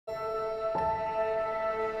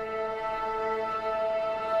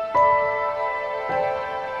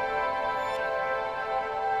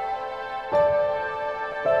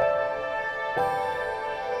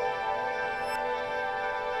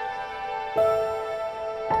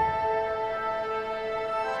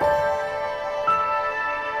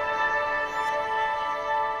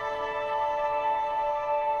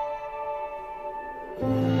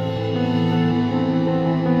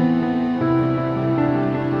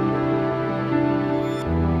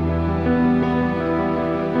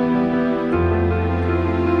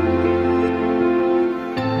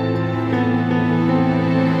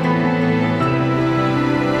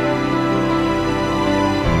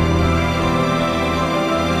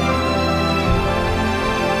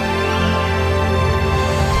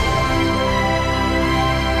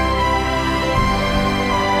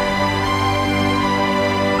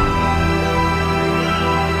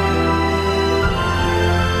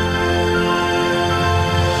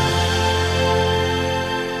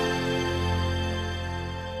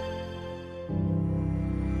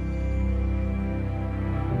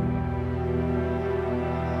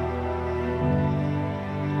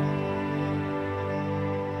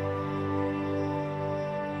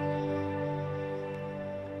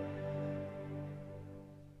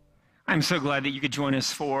I'm so glad that you could join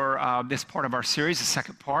us for this part of our series, the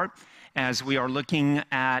second part, as we are looking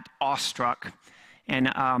at Awestruck. And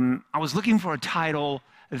I was looking for a title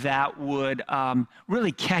that would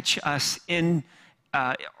really catch us in,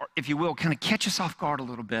 if you will, kind of catch us off guard a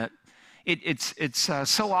little bit. It's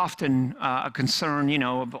so often a concern,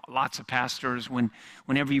 of lots of pastors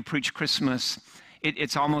whenever you preach Christmas.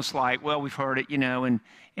 It's almost like, well, we've heard it,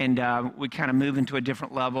 and we kind of move into a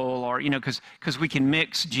different level, or, because we can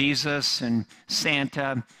mix Jesus and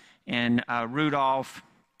Santa and Rudolph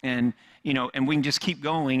and we can just keep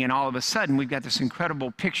going, and all of a sudden we've got this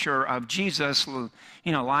incredible picture of Jesus,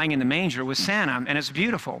 lying in the manger with Santa, and it's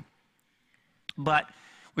beautiful. But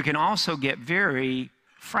we can also get very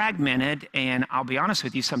fragmented, and I'll be honest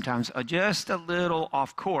with you, sometimes just a little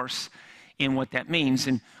off course in what that means.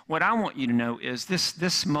 And what I want you to know is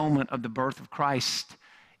this moment of the birth of Christ,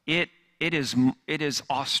 it is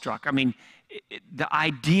awestruck. I mean, the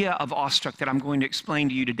idea of awestruck that I'm going to explain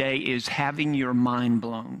to you today is having your mind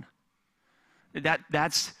blown.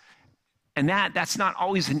 That's not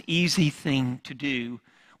always an easy thing to do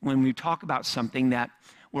when we talk about something that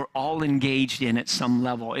we're all engaged in at some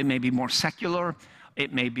level. It may be more secular,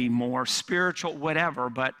 it may be more spiritual, whatever.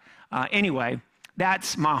 But anyway,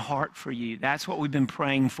 that's my heart for you. That's what we've been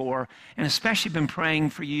praying for, and especially been praying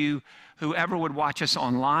for you, whoever would watch us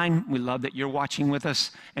online. We love that you're watching with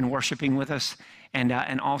us and worshiping with us, and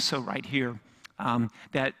also right here,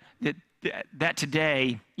 that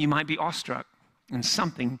today you might be awestruck in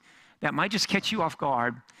something that might just catch you off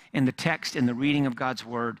guard in the text, in the reading of God's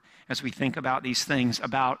word, as we think about these things,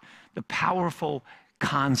 about the powerful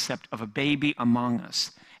concept of a baby among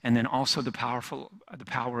us, and then also the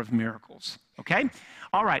power of miracles. Okay?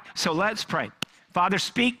 All right, so let's pray. Father,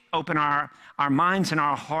 speak, open our minds and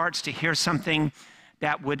our hearts to hear something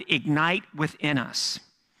that would ignite within us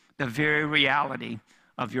the very reality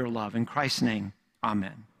of your love. In Christ's name,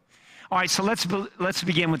 amen. All right, so let's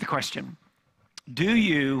begin with the question. Do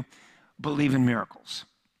you believe in miracles?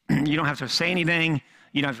 You don't have to say anything.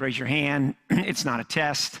 You don't have to raise your hand. It's not a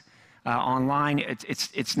test. Online,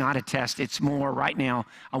 it's not a test. It's more right now.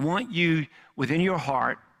 I want you, within your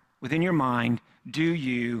heart, within your mind, do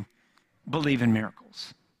you believe in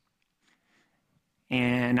miracles?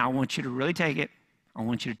 And I want you to really take it. I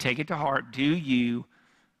want you to take it to heart. Do you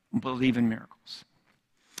believe in miracles?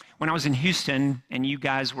 When I was in Houston, and you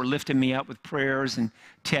guys were lifting me up with prayers and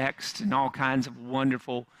texts and all kinds of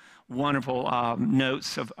wonderful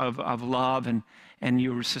notes of love, and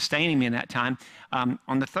you were sustaining me in that time.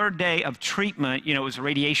 On the third day of treatment, it was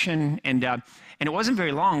radiation, and it wasn't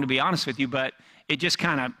very long, to be honest with you, but it just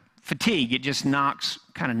kind of fatigue. It just knocks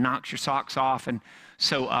your socks off, and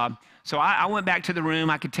so I went back to the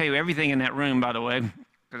room. I could tell you everything in that room, by the way,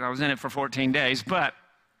 because I was in it for 14 days, but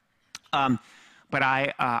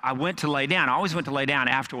I went to lay down. I always went to lay down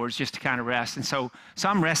afterwards just to kind of rest, and so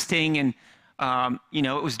I'm resting, and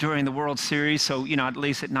it was during the World Series, so, at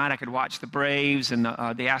least at night I could watch the Braves and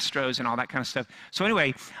the Astros and all that kind of stuff. So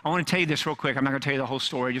anyway, I want to tell you this real quick. I'm not going to tell you the whole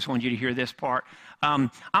story. I just want you to hear this part.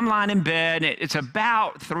 I'm lying in bed. It's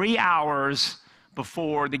about 3 hours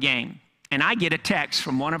before the game, and I get a text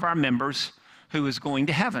from one of our members who is going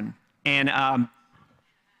to heaven. And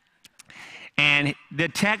the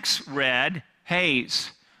text read,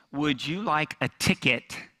 "Hayes, would you like a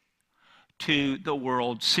ticket to the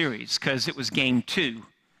World Series?" Because it was game 2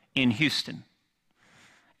 in Houston.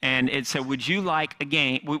 And it said, would you like a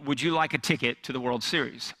ticket to the World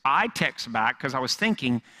Series? I text back because I was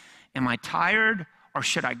thinking, am I tired or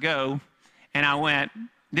should I go? And I went,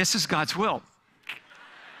 this is God's will.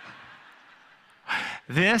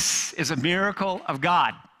 This is a miracle of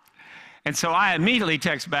God. And so I immediately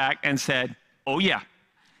text back and said, oh yeah.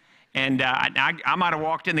 And I might have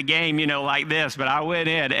walked in the game, like this, but I went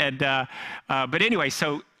in. And but anyway,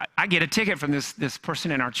 so I get a ticket from this person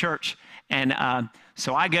in our church, and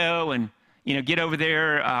so I go and get over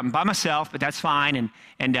there by myself, but that's fine.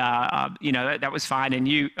 And that was fine.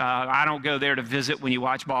 And I don't go there to visit when you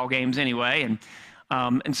watch ball games anyway.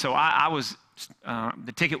 And so I was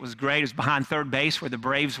the ticket was great. It was behind third base where the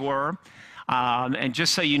Braves were, and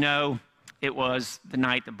just so you know, it was the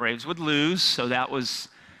night the Braves would lose, so that was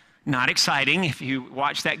not exciting if you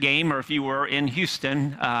watched that game or if you were in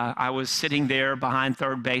Houston. I was sitting there behind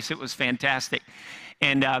third base. It was fantastic.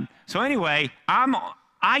 And so anyway,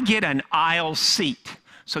 I get an aisle seat.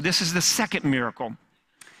 So this is the second miracle.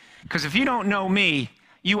 Because if you don't know me,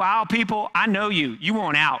 you aisle people, I know you. You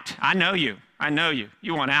want out. I know you.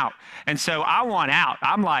 You want out. And so I want out.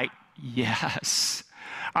 I'm like, yes.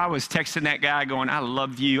 I was texting that guy going, I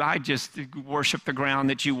love you. I just worship the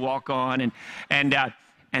ground that you walk on. And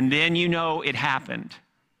then it happened.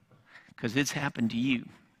 because it's happened to you.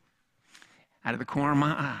 Out of the corner of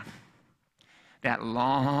my eye, that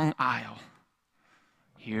long aisle,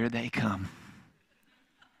 here they come.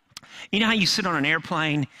 You know how you sit on an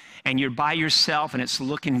airplane and you're by yourself and it's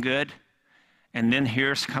looking good, and then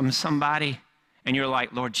here comes somebody and you're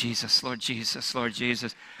like, Lord Jesus, Lord Jesus, Lord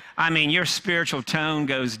Jesus. I mean, your spiritual tone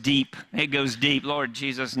goes deep. It goes deep. Lord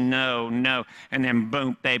Jesus, no, no. And then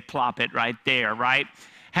boom, they plop it right there, right?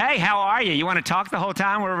 Hey, how are you? You want to talk the whole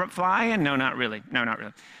time we're flying? No, not really. No, not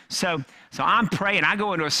really. So I'm praying. I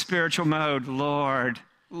go into a spiritual mode. Lord,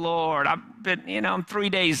 I've been, I'm 3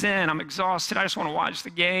 days in. I'm exhausted. I just want to watch the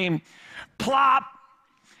game. Plop.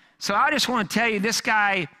 So I just want to tell you, this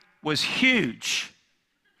guy was huge.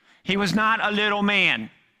 He was not a little man.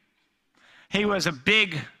 He was a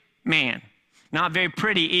big man. Not very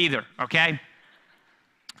pretty either, okay?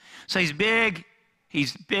 So he's big,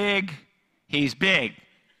 he's big, he's big.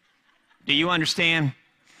 Do you understand?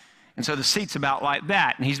 And so the seat's about like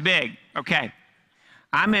that, and he's big. Okay.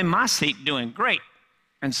 I'm in my seat doing great.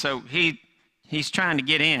 And so he's trying to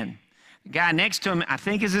get in. The guy next to him, I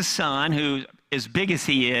think, is his son, who's as big as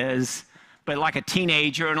he is, but like a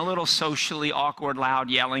teenager and a little socially awkward,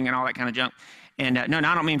 loud yelling and all that kind of junk. And no,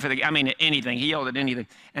 I don't mean I mean anything. He yelled at anything.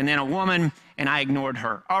 And then a woman, and I ignored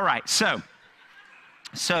her. All right, so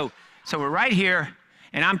we're right here,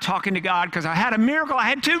 and I'm talking to God because I had a miracle. I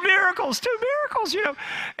had two miracles,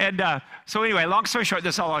 And so anyway, long story short,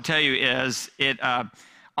 this all I'll tell you is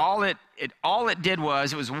all it did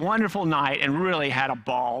was, it was a wonderful night and really had a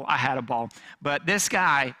ball. I had a ball. But this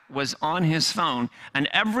guy was on his phone, and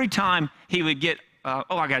every time he would get, I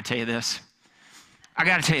got to tell you this.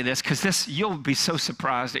 Because you'll be so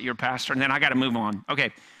surprised at your pastor, and then I got to move on.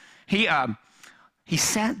 Okay, he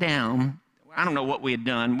sat down. I don't know what we had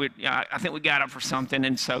done. I think we got up for something,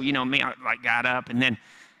 and so I got up, and then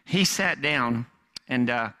he sat down, and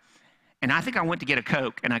I think I went to get a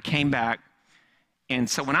Coke, and I came back, and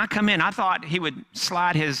so when I come in, I thought he would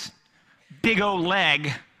slide his big old leg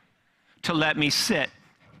to let me sit.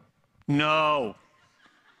 No.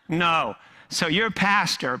 So your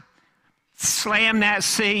pastor slammed that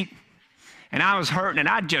seat, and I was hurting, and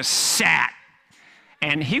I just sat.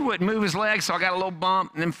 And he wouldn't move his legs, so I got a little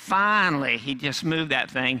bump, and then finally he just moved that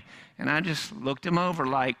thing, and I just looked him over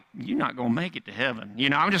like, you're not going to make it to heaven.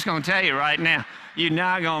 I'm just going to tell you right now, you're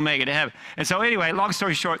not going to make it to heaven. And so anyway, long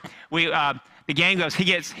story short, the game goes, he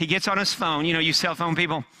gets on his phone, you cell phone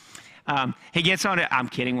people. He gets on it. I'm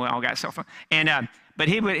kidding, we all got cell phone. And but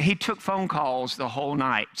he took phone calls the whole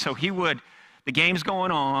night. So the game's going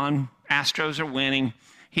on, Astros are winning,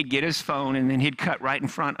 he'd get his phone, and then he'd cut right in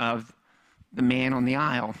front of the man on the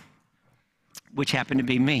aisle, which happened to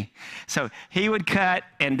be me. So he would cut,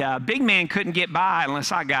 and big man couldn't get by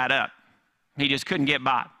unless I got up. He just couldn't get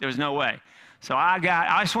by. There was no way. So I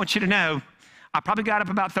just want you to know, I probably got up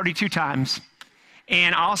about 32 times.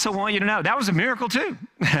 And I also want you to know, that was a miracle too,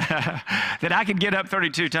 that I could get up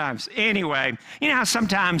 32 times. Anyway, you know how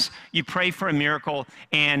sometimes you pray for a miracle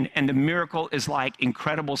and the miracle is like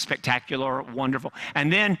incredible, spectacular, wonderful.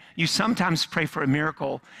 And then you sometimes pray for a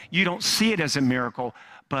miracle, you don't see it as a miracle,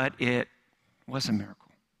 but it was a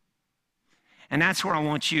miracle. And that's where I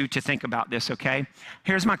want you to think about this, okay?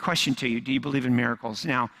 Here's my question to you. Do you believe in miracles?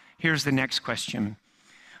 Now, here's the next question.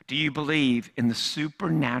 Do you believe in the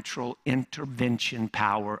supernatural intervention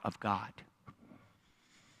power of God?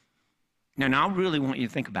 Now, I really want you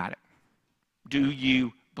to think about it. Do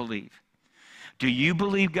you believe? Do you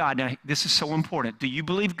believe God, now this is so important, do you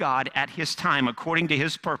believe God at his time, according to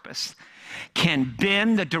his purpose, can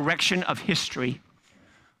bend the direction of history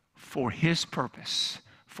for his purpose,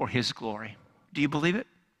 for his glory? Do you believe it?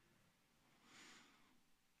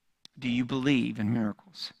 Do you believe in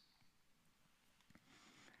miracles?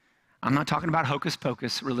 I'm not talking about hocus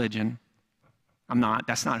pocus religion. I'm not.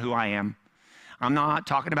 That's not who I am. I'm not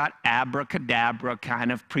talking about abracadabra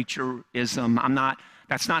kind of preacherism.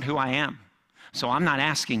 That's not who I am. So I'm not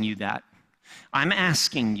asking you that. I'm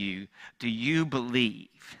asking you, do you believe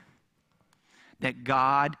that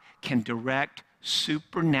God can direct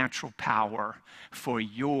supernatural power for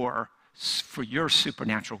your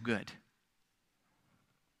supernatural good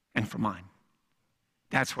and for mine?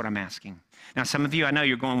 That's what I'm asking. Now, some of you, I know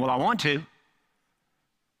you're going, well, I want to.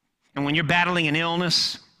 And when you're battling an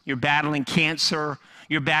illness, you're battling cancer,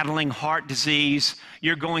 you're battling heart disease,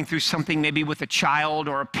 you're going through something maybe with a child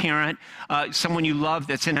or a parent, someone you love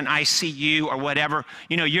that's in an ICU or whatever,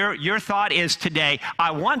 your thought is today,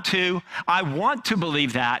 I want to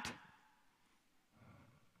believe that.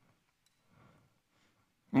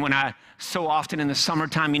 So often in the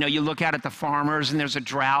summertime, you look out at the farmers and there's a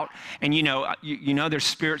drought, and their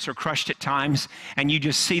spirits are crushed at times, and you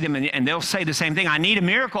just see them and they'll say the same thing. I need a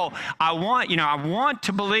miracle. I want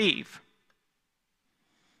to believe.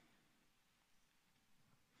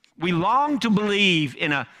 We long to believe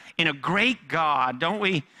in a great God, don't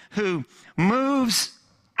we, who moves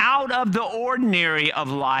out of the ordinary of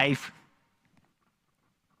life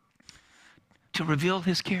to reveal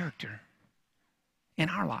his character in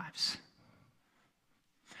our lives.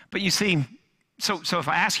 But you see, so if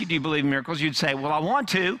I ask you, do you believe in miracles? You'd say, well, I want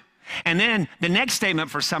to. And then the next statement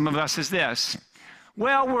for some of us is this: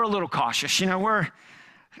 well, we're a little cautious.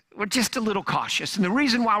 We're just a little cautious. And the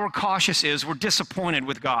reason why we're cautious is we're disappointed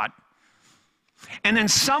with God. And then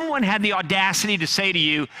someone had the audacity to say to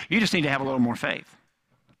you, you just need to have a little more faith.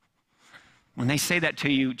 When they say that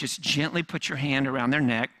to you, just gently put your hand around their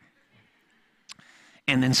neck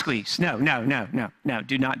and then squeeze. No, do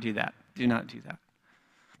not do that. Do not do that.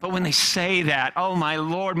 But when they say that, oh my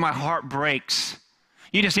Lord, my heart breaks.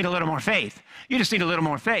 You just need a little more faith. You just need a little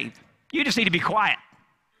more faith. You just need to be quiet.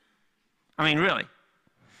 I mean, really.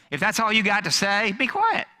 If that's all you got to say, be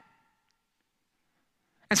quiet.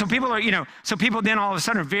 And so people then all of a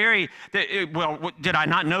sudden are very, well, did I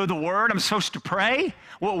not know the word? I'm supposed to pray?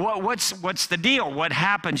 Well, what's the deal? What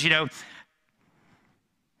happens, And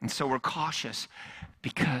so we're cautious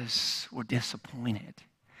because we're disappointed.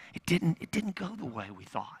 It didn't go the way we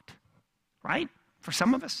thought, right? For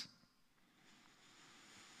some of us.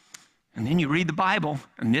 And then you read the Bible,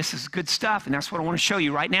 and this is good stuff, and that's what I want to show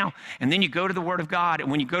you right now. And then you go to the Word of God,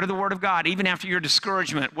 and when you go to the Word of God, even after your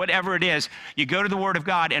discouragement, whatever it is, you go to the Word of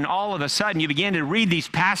God, and all of a sudden you begin to read these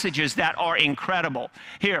passages that are incredible.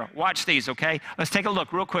 Here, watch these, okay? Let's take a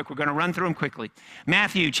look real quick. We're going to run through them quickly.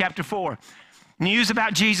 Matthew chapter 4. News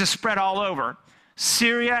about Jesus spread all over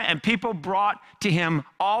Syria, and people brought to him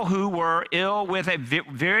all who were ill with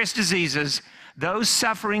various diseases, those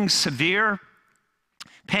suffering severe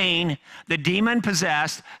pain, the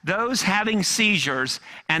demon-possessed, those having seizures,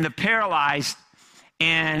 and the paralyzed.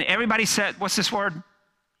 And everybody said, what's this word?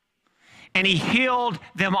 And he healed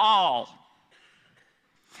them all.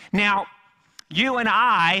 Now, you and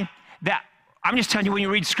I'm just telling you, when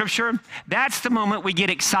you read Scripture, that's the moment we get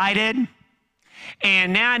excited.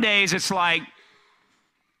 And nowadays, it's like,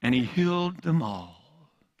 and he healed them all.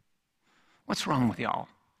 What's wrong with y'all?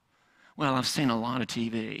 Well, I've seen a lot of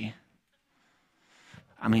TV.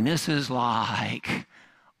 I mean, this is like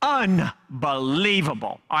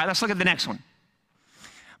unbelievable. All right, let's look at the next one.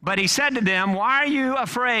 But he said to them, why are you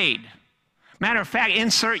afraid? Matter of fact,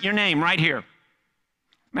 insert your name right here.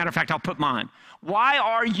 Matter of fact, I'll put mine. Why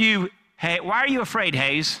are you afraid,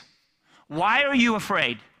 Hayes? Why are you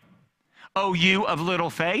afraid? O you of little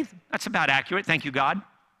faith? That's about accurate. Thank you, God.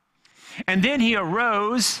 And then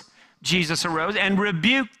Jesus arose, and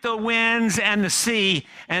rebuked the winds and the sea,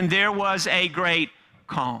 and there was a great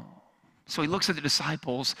calm. So he looks at the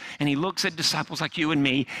disciples, and he looks at disciples like you and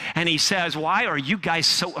me, and he says, why are you guys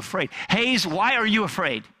so afraid? Hayes, why are you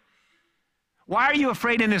afraid? Why are you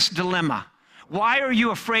afraid in this dilemma? Why are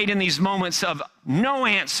you afraid in these moments of no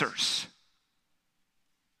answers?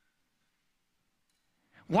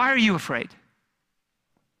 Why are you afraid?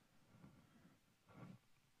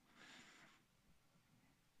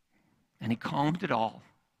 And he calmed it all.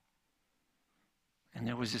 And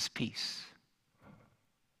there was this peace.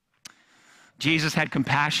 Jesus had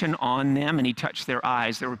compassion on them, and he touched their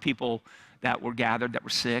eyes. There were people that were gathered that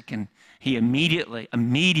were sick, and he immediately,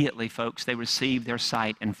 folks, they received their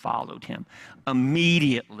sight and followed him.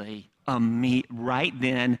 Immediately, right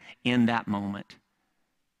then in that moment.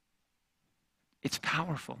 It's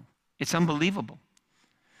powerful. It's unbelievable.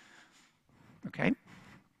 Okay?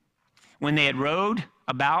 When they had rowed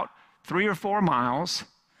about 3 or 4 miles,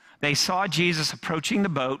 they saw Jesus approaching the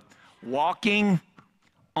boat, walking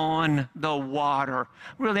on the water.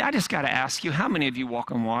 Really, I just got to ask you, how many of you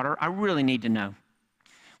walk on water? I really need to know.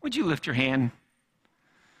 Would you lift your hand?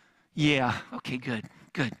 Yeah, okay, good.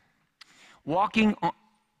 Walking on,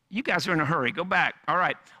 you guys are in a hurry, go back. All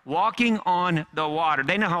right, walking on the water.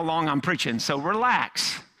 They know how long I'm preaching, so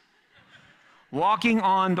relax. Walking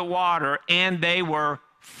on the water, and they were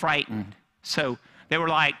frightened. So they were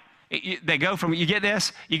like, they go from, you get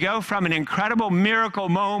this? You go from an incredible miracle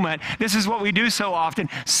moment. This is what we do so often.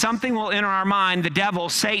 Something will enter our mind, the devil,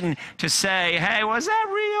 Satan, to say, hey, was that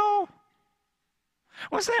real?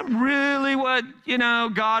 Was that really what,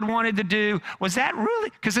 God wanted to do? Was that really?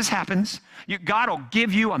 Because this happens. God will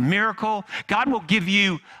give you a miracle. God will give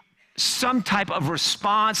you some type of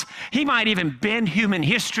response. He might even bend human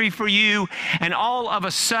history for you. And all of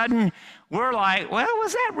a sudden, we're like, well,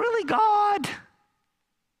 was that really God?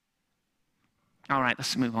 All right,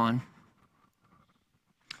 let's move on.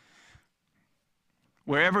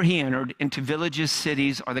 Wherever he entered, into villages,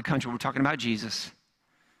 cities, or the country, we're talking about Jesus,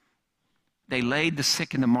 they laid the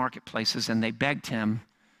sick in the marketplaces and they begged him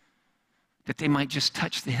that they might just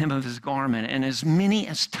touch the hem of his garment. And as many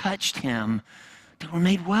as touched him, they were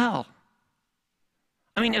made well.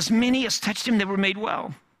 I mean, as many as touched him, they were made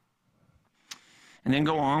well. And then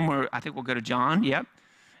go on, where I think we'll go to John, yep.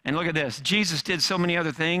 And look at this. Jesus did so many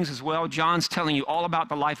other things as well. John's telling you all about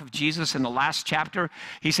the life of Jesus in the last chapter.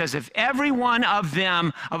 He says, if every one of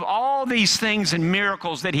them, of all these things and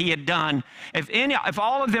miracles that he had done, if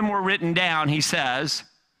all of them were written down, he says,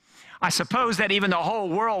 I suppose that even the whole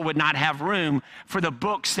world would not have room for the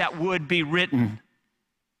books that would be written.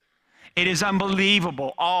 It is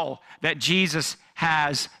unbelievable, all that Jesus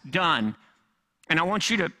has done. And I want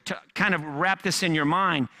you to kind of wrap this in your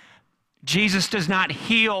mind. Jesus does not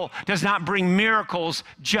heal, does not bring miracles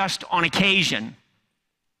just on occasion.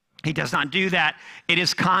 He does not do that. It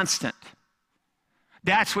is constant.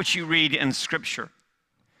 That's what you read in Scripture.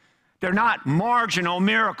 They're not marginal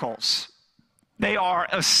miracles. They are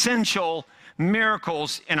essential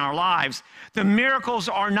miracles in our lives. The miracles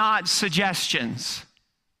are not suggestions.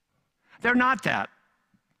 They're not that.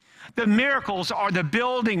 The miracles are the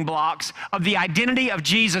building blocks of the identity of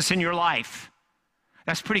Jesus in your life.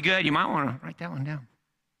 That's pretty good. You might want to write that one down.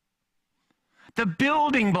 The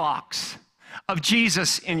building blocks of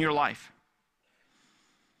Jesus in your life.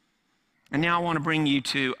 And now I want to bring you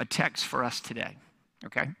to a text for us today,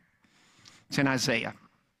 okay? It's in Isaiah.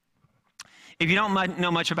 If you don't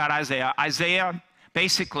know much about Isaiah, Isaiah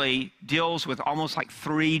basically deals with almost like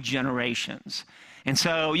 3 generations. And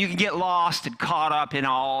so you can get lost and caught up in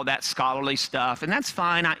all that scholarly stuff, and that's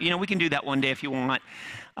fine. We can do that one day if you want.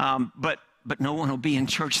 But no one will be in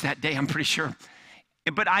church that day, I'm pretty sure.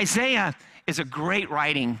 But Isaiah is a great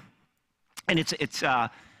writing, and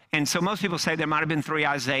and so most people say there might have been 3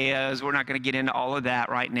 Isaiahs. We're not going to get into all of that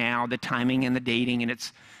right now, the timing and the dating, and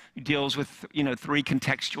it deals with 3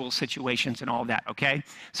 contextual situations and all that. Okay,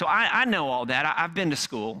 so I know all that. I've been to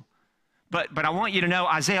school. But I want you to know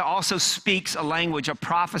Isaiah also speaks a language, a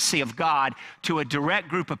prophecy of God to a direct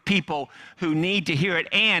group of people who need to hear it.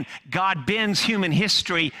 And God bends human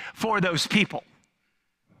history for those people,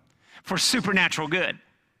 for supernatural good.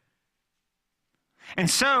 And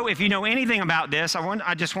so if you know anything about this,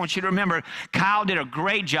 I just want you to remember, Kyle did a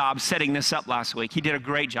great job setting this up last week. He did a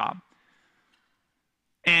great job.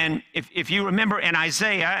 And if you remember in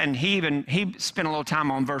Isaiah, and he spent a little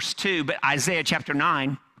time on verse 2, but Isaiah chapter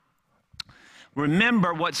 9,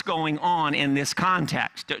 remember what's going on in this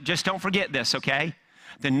context. Just don't forget this, okay?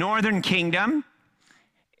 The northern kingdom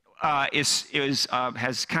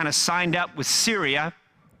has kind of signed up with Syria,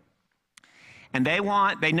 and they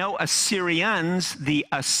know the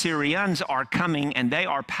Assyrians are coming, and they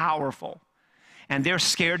are powerful, and they're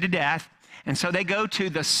scared to death, and so they go to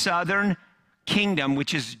the southern kingdom,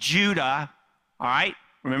 which is Judah, all right?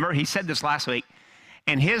 Remember, he said this last week,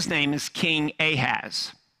 and his name is King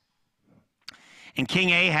Ahaz. And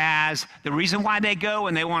King Ahaz, the reason why they go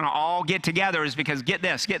and they want to all get together is because, get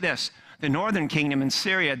this, the northern kingdom in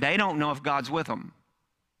Syria, they don't know if God's with them.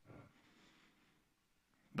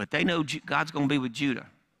 But they know God's going to be with Judah.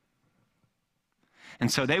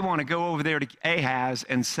 And so they want to go over there to Ahaz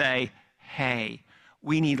and say, hey,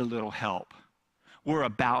 we need a little help. We're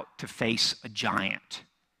about to face a giant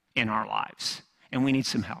in our lives, and we need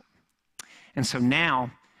some help. And so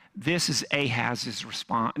now, this is Ahaz's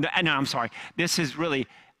response. No, I'm sorry. This is really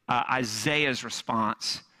Isaiah's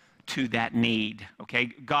response to that need.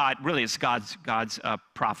 Okay, it's God's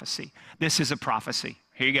prophecy. This is a prophecy.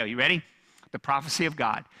 Here you go. You ready? The prophecy of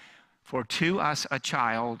God. For to us a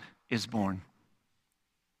child is born.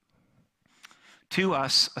 To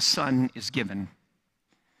us a son is given,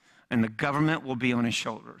 and the government will be on his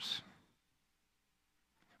shoulders.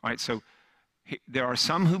 All right. So there are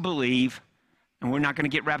some who believe. And we're not going to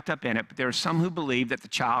get wrapped up in it, but there are some who believe that the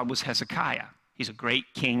child was Hezekiah. He's a great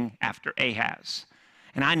king after Ahaz.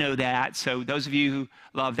 And I know that, so those of you who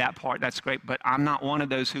love that part, that's great, but I'm not one of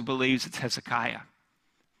those who believes it's Hezekiah.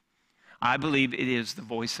 I believe it is the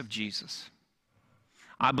voice of Jesus.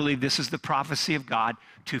 I believe this is the prophecy of God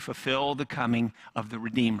to fulfill the coming of the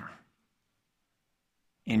Redeemer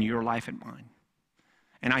in your life and mine.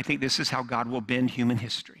 And I think this is how God will bend human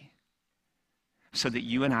history, so that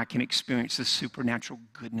you and I can experience the supernatural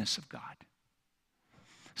goodness of God.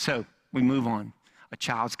 So we move on. A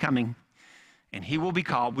child's coming, and he will be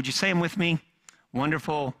called, would you say him with me?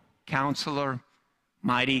 Wonderful Counselor,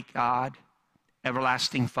 Mighty God,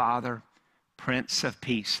 Everlasting Father, Prince of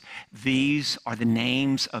Peace. These are the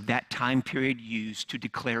names of that time period used to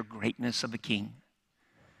declare greatness of a king.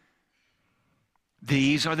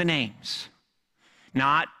 These are the names.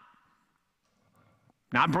 Not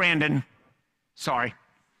Brandon. Sorry.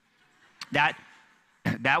 That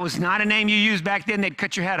was not a name you used back then. They'd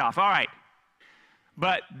cut your head off. All right.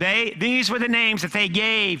 But these were the names that they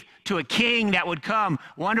gave to a king that would come.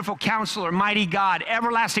 Wonderful Counselor, Mighty God,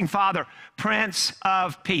 Everlasting Father, Prince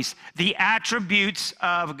of Peace. The attributes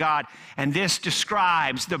of God. And this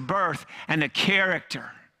describes the birth and the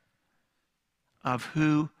character of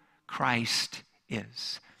who Christ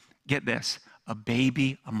is. Get this, a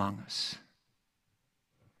baby among us.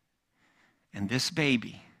 And this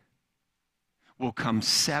baby will come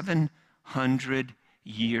 700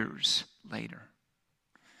 years later.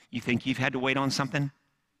 You think you've had to wait on something?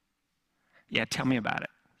 Yeah, tell me about it.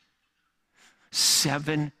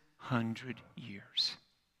 700 years.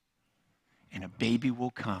 And a baby will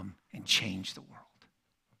come and change the world.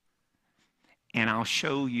 And I'll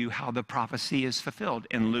show you how the prophecy is fulfilled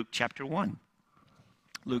in Luke chapter 1.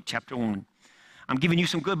 Luke chapter 1. I'm giving you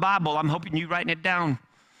some good Bible. I'm hoping you're writing it down.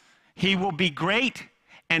 He will be great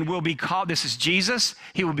and will be called, this is Jesus,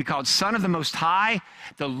 he will be called Son of the Most High.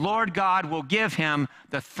 The Lord God will give him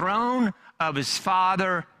the throne of his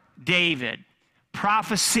father David.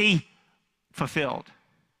 Prophecy fulfilled.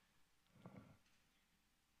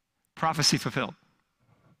 Prophecy fulfilled.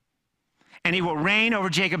 And he will reign over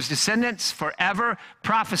Jacob's descendants forever.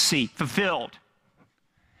 Prophecy fulfilled.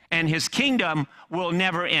 And his kingdom will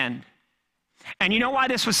never end. And you know why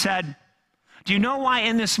this was said? Do you know why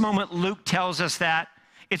in this moment Luke tells us that?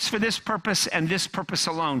 It's for this purpose and this purpose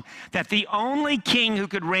alone. That the only king who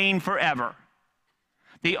could reign forever,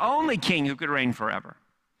 the only king who could reign forever,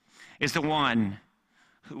 is the one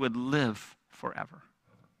who would live forever.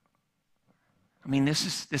 I mean, this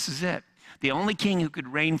is it. The only king who could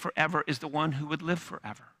reign forever is the one who would live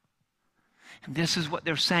forever. And this is what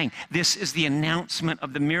they're saying. This is the announcement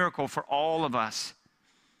of the miracle for all of us.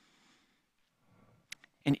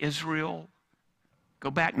 In Israel, go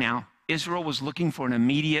back now, Israel was looking for an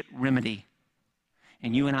immediate remedy.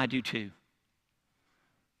 And you and I do too.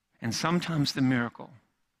 And sometimes the miracle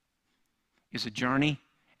is a journey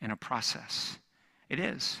and a process. It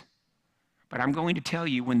is. But I'm going to tell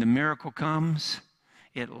you, when the miracle comes,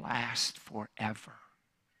 it lasts forever.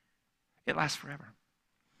 It lasts forever.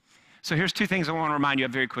 So here's two things I want to remind you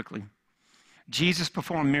of very quickly. Jesus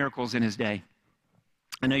performed miracles in his day.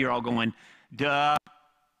 I know you're all going, duh,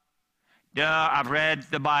 I've read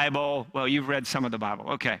the Bible. Well, you've read some of the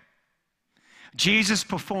Bible. Okay. Jesus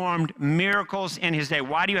performed miracles in his day.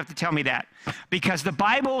 Why do you have to tell me that? Because the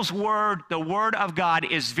Bible's word, the word of God,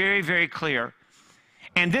 is very, very clear.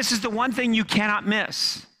 And this is the one thing you cannot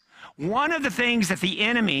miss. One of the things that the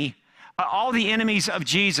enemy, all the enemies of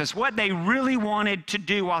Jesus, what they really wanted to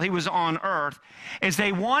do while he was on earth is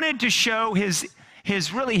they wanted to show his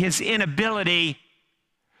inability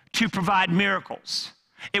to provide miracles.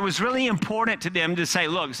 It was really important to them to say,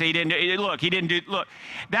 look, he didn't do.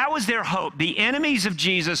 That was their hope. The enemies of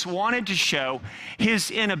Jesus wanted to show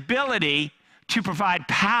his inability to provide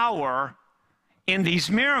power in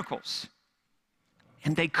these miracles.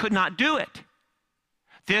 And they could not do it.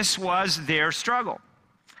 This was their struggle.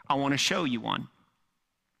 I want to show you one.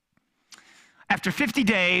 After 50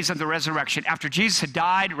 days of the resurrection, after Jesus had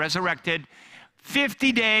died, resurrected,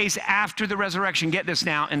 50 days after the resurrection, get this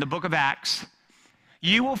now, in the book of Acts,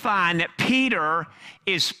 you will find that Peter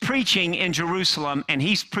is preaching in Jerusalem, and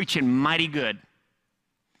he's preaching mighty good.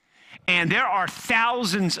 And there are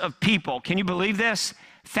thousands of people, can you believe this?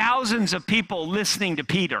 Thousands of people listening to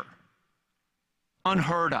Peter.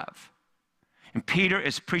 Unheard of. And Peter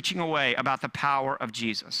is preaching away about the power of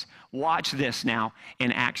Jesus. Watch this now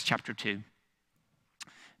in Acts chapter 2.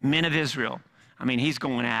 Men of Israel, he's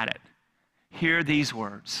going at it. Hear these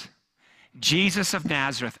words. Jesus of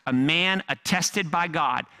Nazareth, a man attested by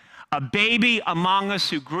God, a baby among us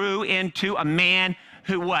who grew into a man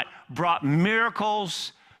who what? Brought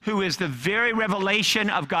miracles, who is the very revelation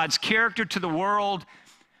of God's character to the world,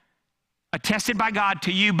 attested by God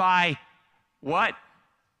to you by what?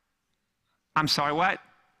 I'm sorry, what?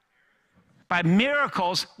 By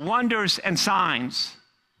miracles, wonders, and signs,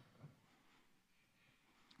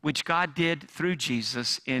 which God did through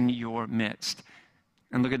Jesus in your midst.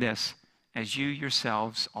 And look at this. As you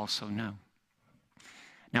yourselves also know.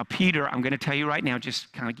 Now, Peter, I'm going to tell you right now,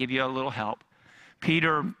 just kind of give you a little help.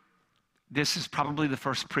 Peter, this is probably the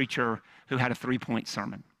first preacher who had a 3-point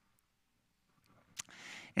sermon.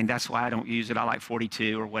 And that's why I don't use it. I like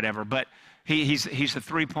 42 or whatever. But he's a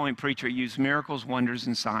 3-point preacher. He used miracles, wonders,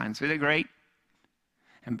 and signs. Isn't it great?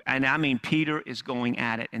 And I mean, Peter is going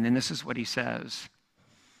at it. And then this is what he says.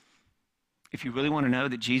 If you really want to know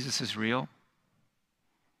that Jesus is real,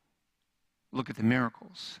 look at the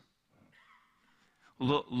miracles.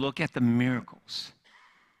 Look at the miracles.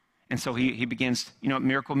 And so he begins, you know what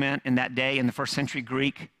miracle meant in that day in the first century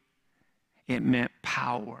Greek? It meant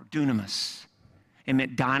power, dunamis. It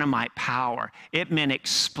meant dynamite power. It meant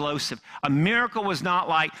explosive. A miracle was not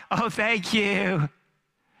like, oh, thank you.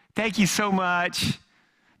 Thank you so much.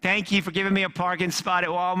 Thank you for giving me a parking spot at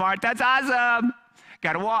Walmart. That's awesome.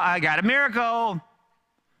 I got a miracle.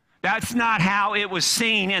 That's not how it was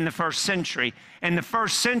seen in the first century. In the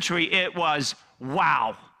first century, it was,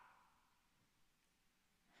 wow.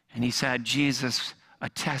 And he said, Jesus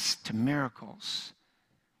attests to miracles.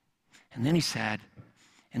 And then he said,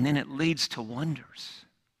 and then it leads to wonders.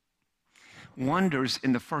 Wonders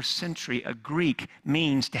in the first century, a Greek,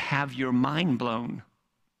 means to have your mind blown.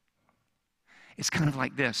 It's kind of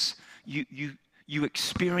like this. You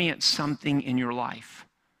experience something in your life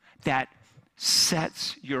that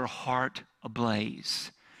sets your heart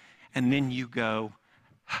ablaze. And then you go,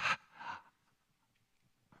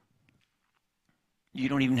 you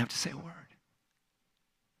don't even have to say a word.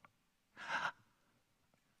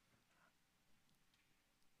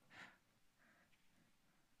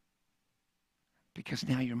 Because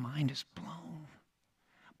now your mind is blown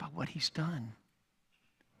by what he's done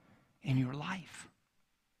in your life.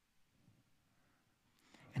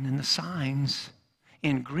 And then the signs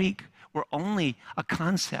in Greek were only a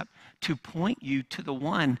concept to point you to the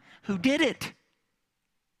one who did it.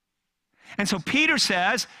 And so Peter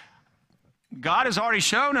says, God has already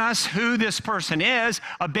shown us who this person is.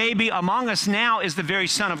 A baby among us now is the very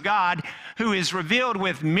Son of God, who is revealed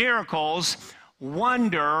with miracles,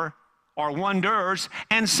 wonders,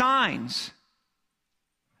 and signs.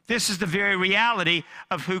 This is the very reality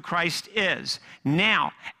of who Christ is.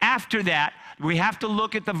 Now, after that, we have to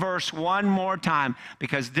look at the verse one more time,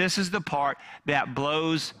 because this is the part that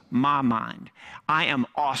blows my mind. I am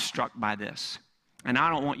awestruck by this, and I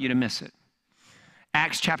don't want you to miss it.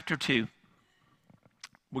 Acts chapter 2.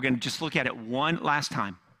 We're going to just look at it one last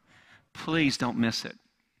time. Please don't miss it.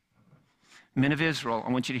 Men of Israel,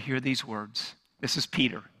 I want you to hear these words. This is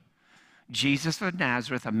Peter. Jesus of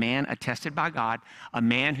Nazareth, a man attested by God, a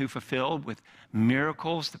man who fulfilled with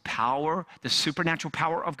miracles the power, the supernatural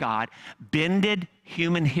power of God, bended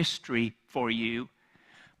human history for you,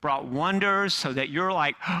 brought wonders so that you're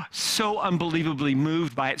like so unbelievably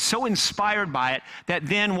moved by it, so inspired by it, that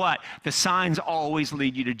then what? The signs always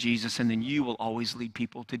lead you to Jesus, and then you will always lead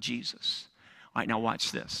people to Jesus. All right, now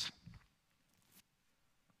watch this.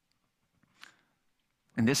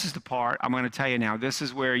 And this is the part I'm going to tell you now. This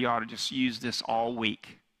is where you ought to just use this all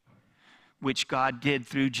week, which God did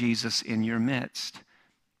through Jesus in your midst.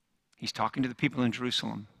 He's talking to the people in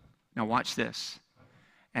Jerusalem. Now watch this.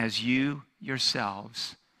 As you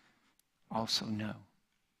yourselves also know.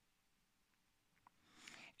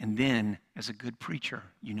 And then, as a good preacher,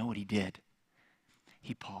 you know what he did?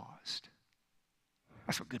 He paused.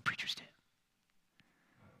 That's what good preachers do.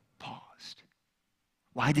 Paused.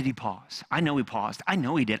 Why did he pause? I know he paused. I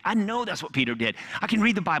know he did. I know that's what Peter did. I can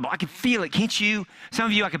read the Bible. I can feel it. Can't you? Some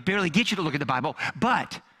of you, I could barely get you to look at the Bible.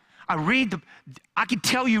 But I can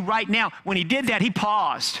tell you right now, when he did that, he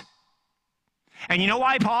paused. And you know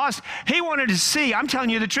why he paused? He wanted to see, I'm telling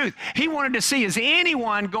you the truth, he wanted to see, is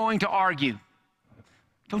anyone going to argue?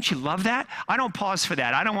 Don't you love that? I don't pause for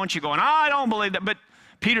that. I don't want you going, I don't believe that. But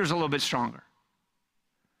Peter's a little bit stronger.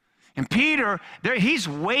 And Peter, he's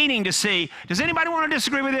waiting to see, does anybody want to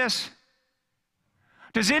disagree with this?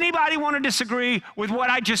 Does anybody want to disagree with what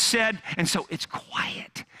I just said? And so it's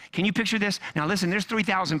quiet. Can you picture this? Now listen, there's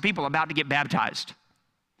 3,000 people about to get baptized.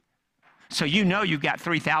 So you know you've got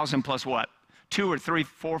 3,000 plus what? 2 or 3,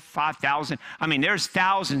 4, 5,000. I mean, there's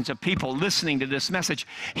thousands of people listening to this message.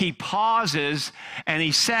 He pauses and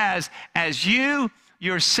he says, as you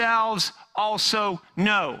yourselves also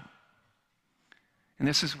know. And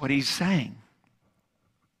this is what he's saying.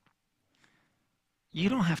 You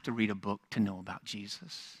don't have to read a book to know about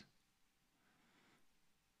Jesus.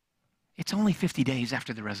 It's only 50 days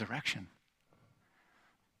after the resurrection.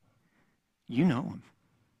 You know him.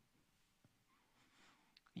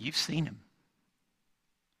 You've seen him.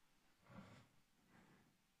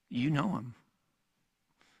 You know him.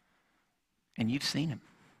 And you've seen him.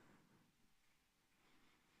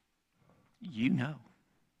 You know.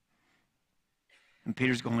 And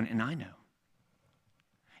Peter's going, and I know.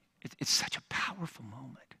 It's such a powerful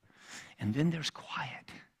moment. And then there's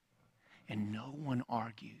quiet. And no one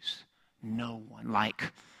argues. No one.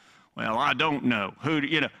 Like, well, I don't know.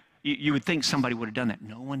 You would think somebody would have done that.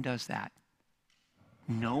 No one does that.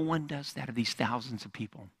 No one does that of these thousands of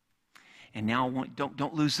people. And now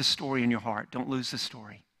don't lose the story in your heart. Don't lose the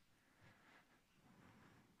story.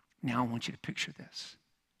 Now I want you to picture this.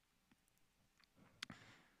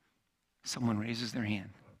 Someone raises their hand.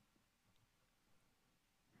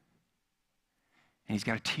 And he's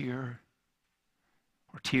got a tear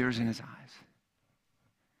or tears in his eyes.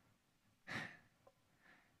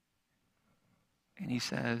 And he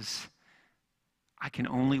says, I can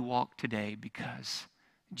only walk today because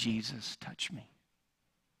Jesus touched me.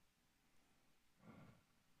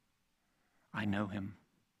 I know him.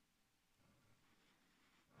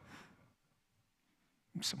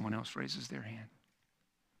 And someone else raises their hand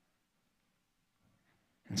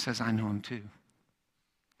and says, I know him too.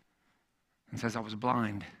 And says, I was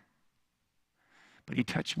blind, but he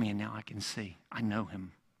touched me and now I can see. I know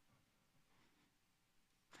him.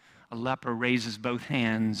 A leper raises both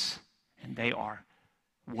hands and they are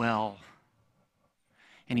well.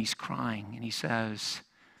 And he's crying and he says,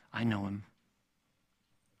 I know him.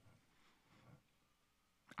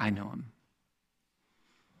 I know him.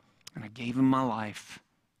 And I gave him my life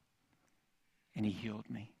and he healed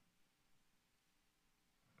me.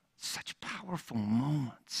 Such powerful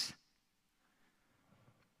moments.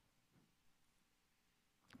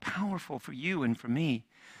 Powerful for you and for me.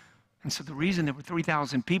 And so the reason there were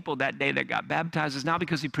 3,000 people that day that got baptized is not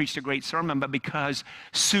because he preached a great sermon, but because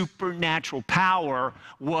supernatural power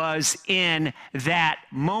was in that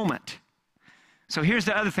moment. So here's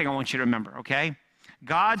the other thing I want you to remember, okay?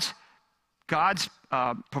 God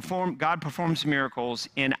performs miracles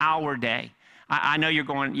in our day. I know you're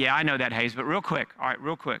going, yeah, I know that, Hayes, but real quick, all right,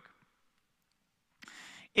 real quick.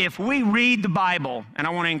 If we read the Bible, and I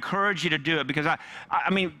want to encourage you to do it, because I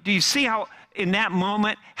mean, do you see how in that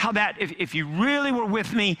moment, how that, if you really were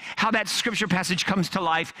with me, how that scripture passage comes to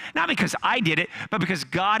life? Not because I did it, but because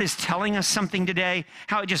God is telling us something today,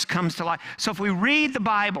 how it just comes to life. So if we read the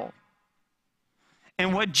Bible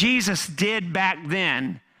and what Jesus did back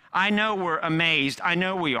then, I know we're amazed. I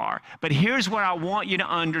know we are. But here's what I want you to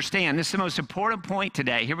understand. This is the most important point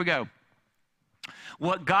today. Here we go.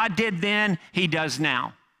 What God did then, he does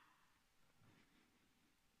now.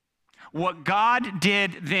 What God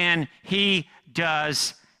did then, he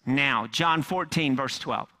does now. John 14, verse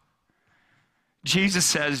 12. Jesus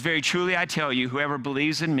says, very truly I tell you, whoever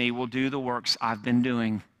believes in me will do the works I've been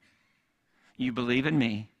doing. You believe in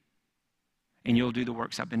me, and you'll do the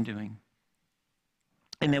works I've been doing.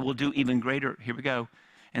 And they will do even greater, here we go,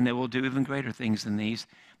 and they will do even greater things than these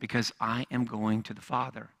because I am going to the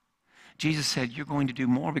Father. Jesus said, you're going to do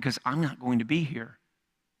more because I'm not going to be here.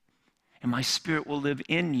 And my Spirit will live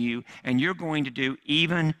in you, and you're going to do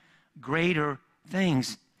even greater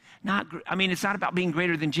things. It's not about being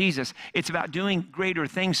greater than Jesus. It's about doing greater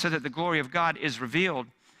things so that the glory of God is revealed.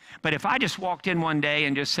 But if I just walked in one day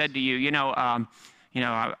and just said to you, I'm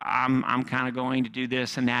kind of going to do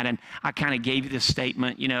this and that, and I kind of gave you this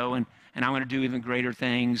statement, and I'm going to do even greater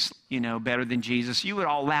things, better than Jesus, you would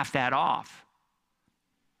all laugh that off.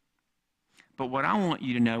 But what I want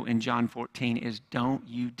you to know in John 14 is don't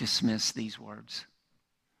you dismiss these words.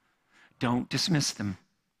 Don't dismiss them.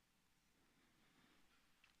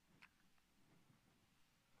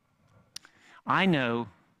 I know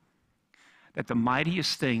that the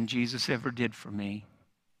mightiest thing Jesus ever did for me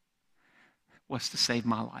was to save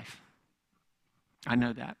my life. I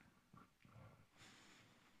know that.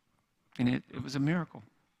 And it was a miracle.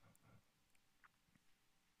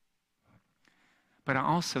 But I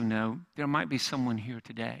also know there might be someone here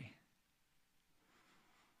today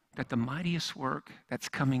that the mightiest work that's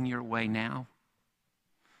coming your way now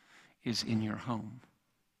is in your home,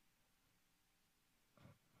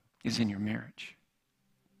 is in your marriage,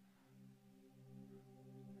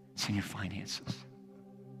 it's in your finances.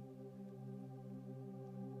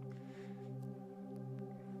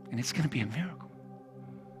 And it's going to be a miracle.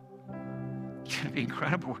 It's going to be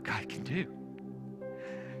incredible what God can do.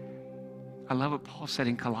 I love what Paul said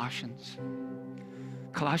in Colossians.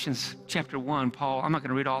 Colossians chapter 1, Paul, I'm not going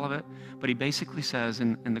to read all of it, but he basically says,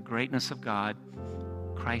 in the greatness of God,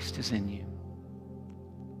 Christ is in you.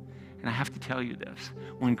 And I have to tell you this.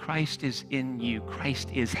 When Christ is in you, Christ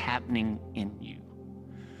is happening in you.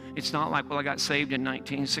 It's not like, well, I got saved in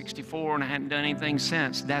 1964 and I hadn't done anything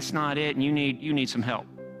since. That's not it, and you need some help.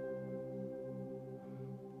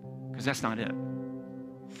 Because that's not it.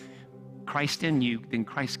 Christ in you, then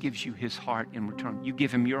Christ gives you his heart in return. You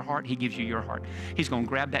give him your heart, he gives you your heart. He's going to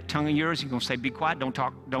grab that tongue of yours. He's going to say, be quiet, don't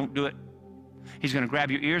talk, don't do it. He's going to grab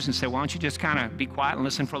your ears and say, why don't you just kind of be quiet and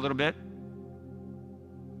listen for a little bit?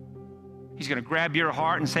 He's going to grab your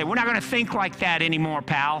heart and say, we're not going to think like that anymore,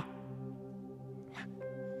 pal.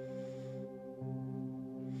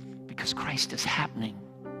 Christ is happening.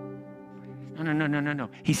 No.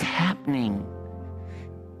 He's happening.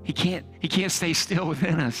 He can't stay still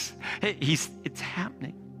within us. It's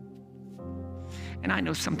happening. And I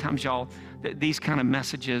know sometimes y'all, these kind of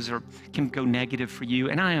messages can go negative for you,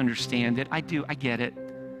 and I understand it. I get it.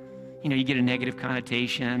 You get a negative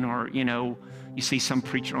connotation, or, you see some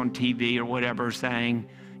preacher on TV or whatever saying,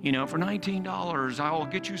 for $19, I'll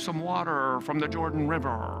get you some water from the Jordan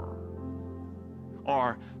River.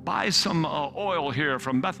 Or buy some oil here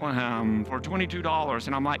from Bethlehem for $22.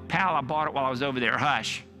 And I'm like, pal, I bought it while I was over there.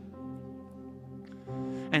 Hush.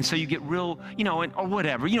 And so you get real, or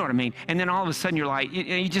whatever, you know what I mean? And then all of a sudden you're like,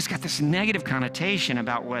 you just got this negative connotation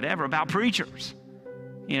about whatever, about preachers.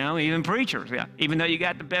 Even preachers, yeah. Even though you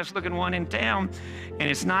got the best looking one in town, and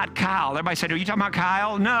it's not Kyle. Everybody said, are you talking about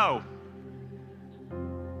Kyle? No.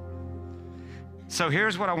 So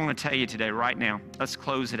here's what I want to tell you today, right now. Let's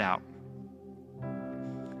close it out.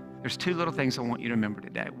 There's two little things I want you to remember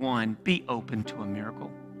today. One, be open to a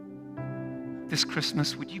miracle. This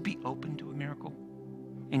Christmas, would you be open to a miracle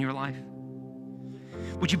in your life?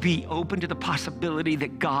 Would you be open to the possibility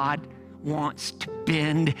that God wants to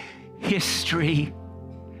bend history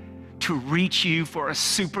to reach you for a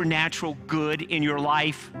supernatural good in your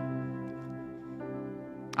life?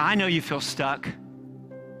 I know you feel stuck.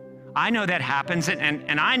 I know that happens,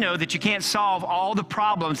 and I know that you can't solve all the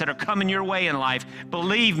problems that are coming your way in life.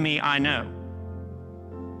 Believe me, I know.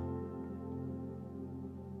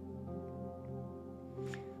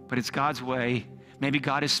 But it's God's way. Maybe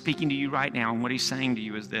God is speaking to you right now, and what he's saying to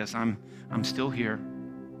you is this: I'm still here.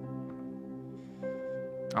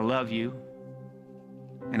 I love you,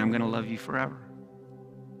 and I'm going to love you forever.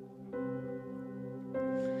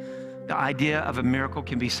 The idea of a miracle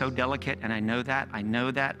can be so delicate, and I know that.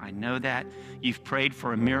 You've prayed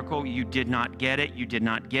for a miracle, you did not get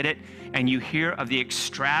it, and you hear of the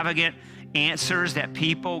extravagant answers that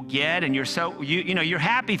people get, and you're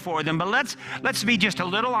happy for them. But let's be just a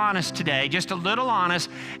little honest today,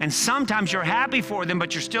 and sometimes you're happy for them,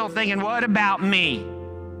 but you're still thinking, what about me?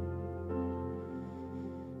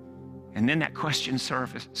 And then that question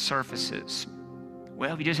surfaces.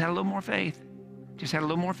 Well, if you just had a little more faith, just a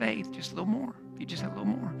little more. You just had a little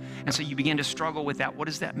more. And so you begin to struggle with that. What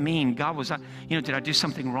does that mean? God, did I do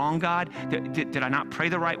something wrong, God? Did I not pray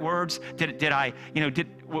the right words? Did I,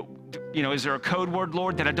 is there a code word,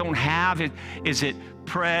 Lord, that I don't have? Is it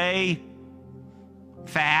pray,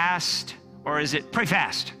 fast, or is it pray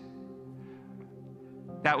fast?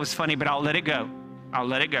 That was funny, but I'll let it go. I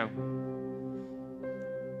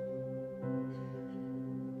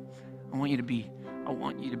want you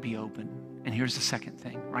to be open. And here's the second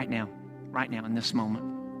thing, right now, in this moment.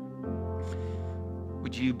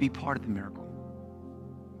 Would you be part of the miracle?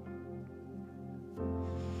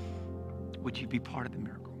 Would you be part of the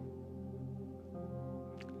miracle?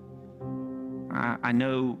 I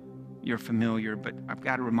know you're familiar, but I've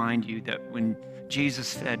got to remind you that when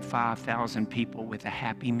Jesus fed 5,000 people with a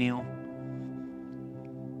happy meal,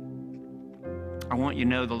 I want you to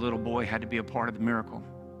know the little boy had to be a part of the miracle.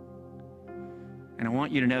 And I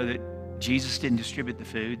want you to know that Jesus didn't distribute the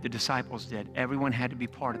food, the disciples did. Everyone had to be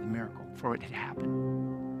part of the miracle for it to happen.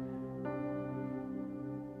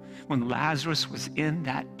 When Lazarus was in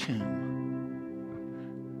that tomb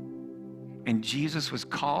and Jesus was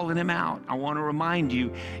calling him out, I want to remind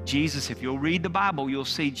you, Jesus, if you'll read the Bible, you'll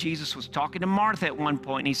see Jesus was talking to Martha at one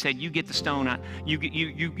point, and he said, you get the stone out, you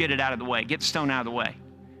get it out of the way, get the stone out of the way.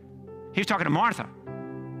 He was talking to Martha,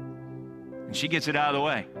 and she gets it out of the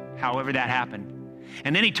way, however that happened.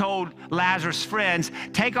 And then he told Lazarus' friends,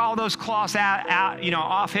 take all those cloths out,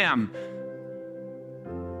 off him.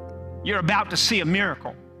 You're about to see a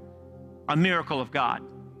miracle of God.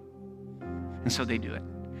 And so they do it.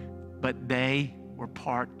 But they were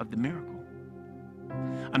part of the miracle.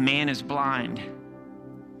 A man is blind,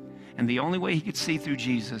 and the only way he could see through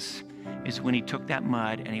Jesus is when he took that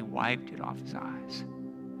mud and he wiped it off his eyes.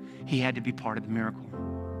 He had to be part of the miracle.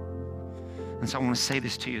 And so I want to say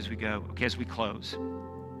this to you as we go, okay, as we close.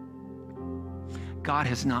 God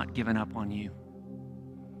has not given up on you.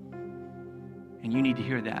 And you need to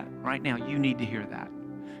hear that. Right now, you need to hear that.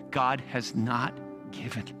 God has not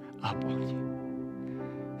given up on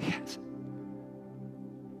you. Yes.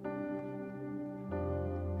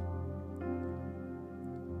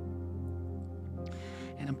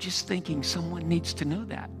 And I'm just thinking someone needs to know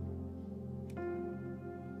that.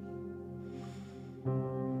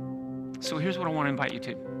 So here's what I want to invite you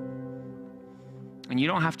to. And you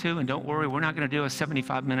don't have to, and don't worry, we're not going to do a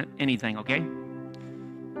 75-minute anything, okay?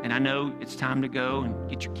 And I know it's time to go and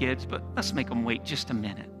get your kids, but let's make them wait just a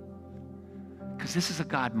minute. Because this is a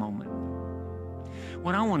God moment.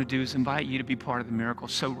 what I want to do is invite you to be part of the miracle.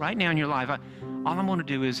 So right now in your life, all I want to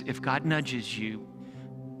do is, if God nudges you,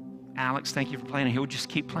 Alex, thank you for playing, and he'll just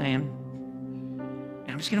keep playing.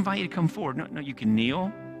 And I'm just going to invite you to come forward. No, you can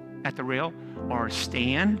kneel at the rail or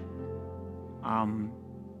stand, and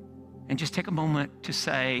just take a moment to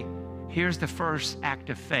say, here's the first act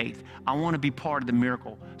of faith. I want to be part of the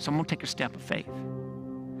miracle, so I'm going to take a step of faith.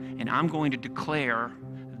 And I'm going to declare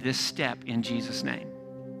this step in Jesus' name.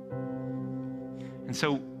 And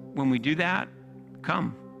so when we do that,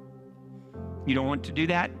 come. You don't want to do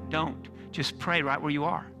that? Don't. Just pray right where you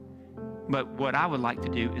are. But what I would like to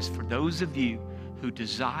do is, for those of you who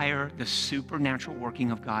desire the supernatural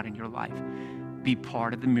working of God in your life, be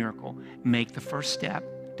part of the miracle. Make the first step.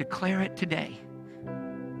 Declare it today.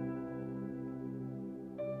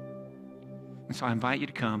 And so I invite you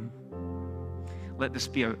to come. Let this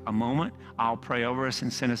be a moment. I'll pray over us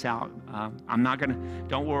and send us out.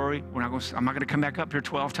 Don't worry, I'm not gonna come back up here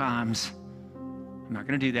 12 times. I'm not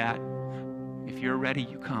gonna do that. If you're ready,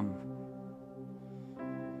 you come.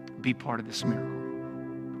 Be part of this miracle.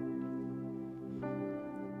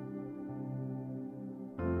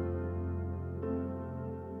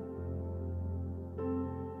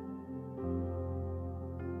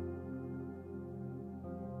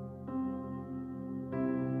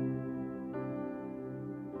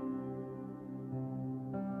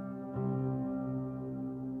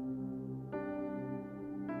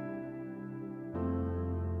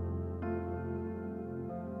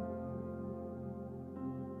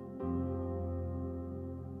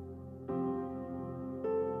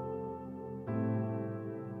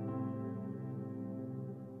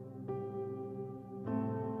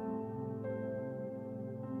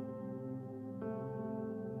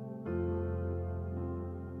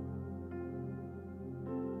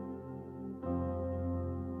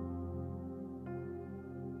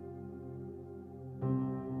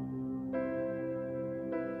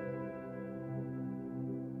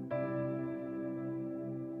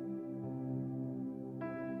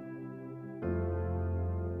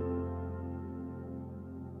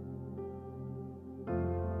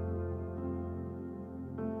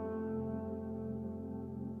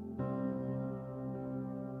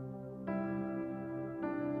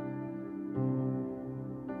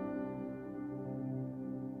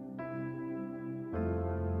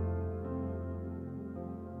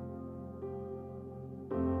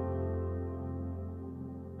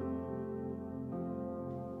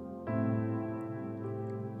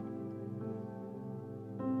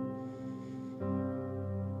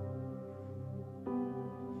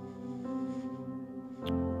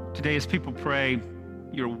 Today, as people pray,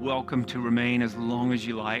 you're welcome to remain as long as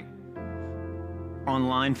you like.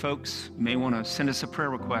 Online folks, you may want to send us a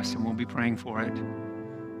prayer request and we'll be praying for it.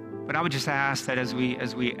 But I would just ask that as we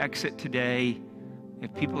exit today,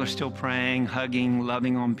 if people are still praying, hugging,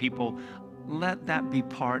 loving on people, let that be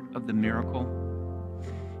part of the miracle.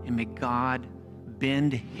 And may God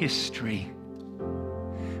bend history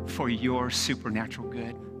for your supernatural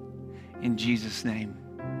good. In Jesus' name.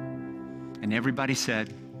 And everybody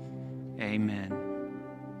said, amen.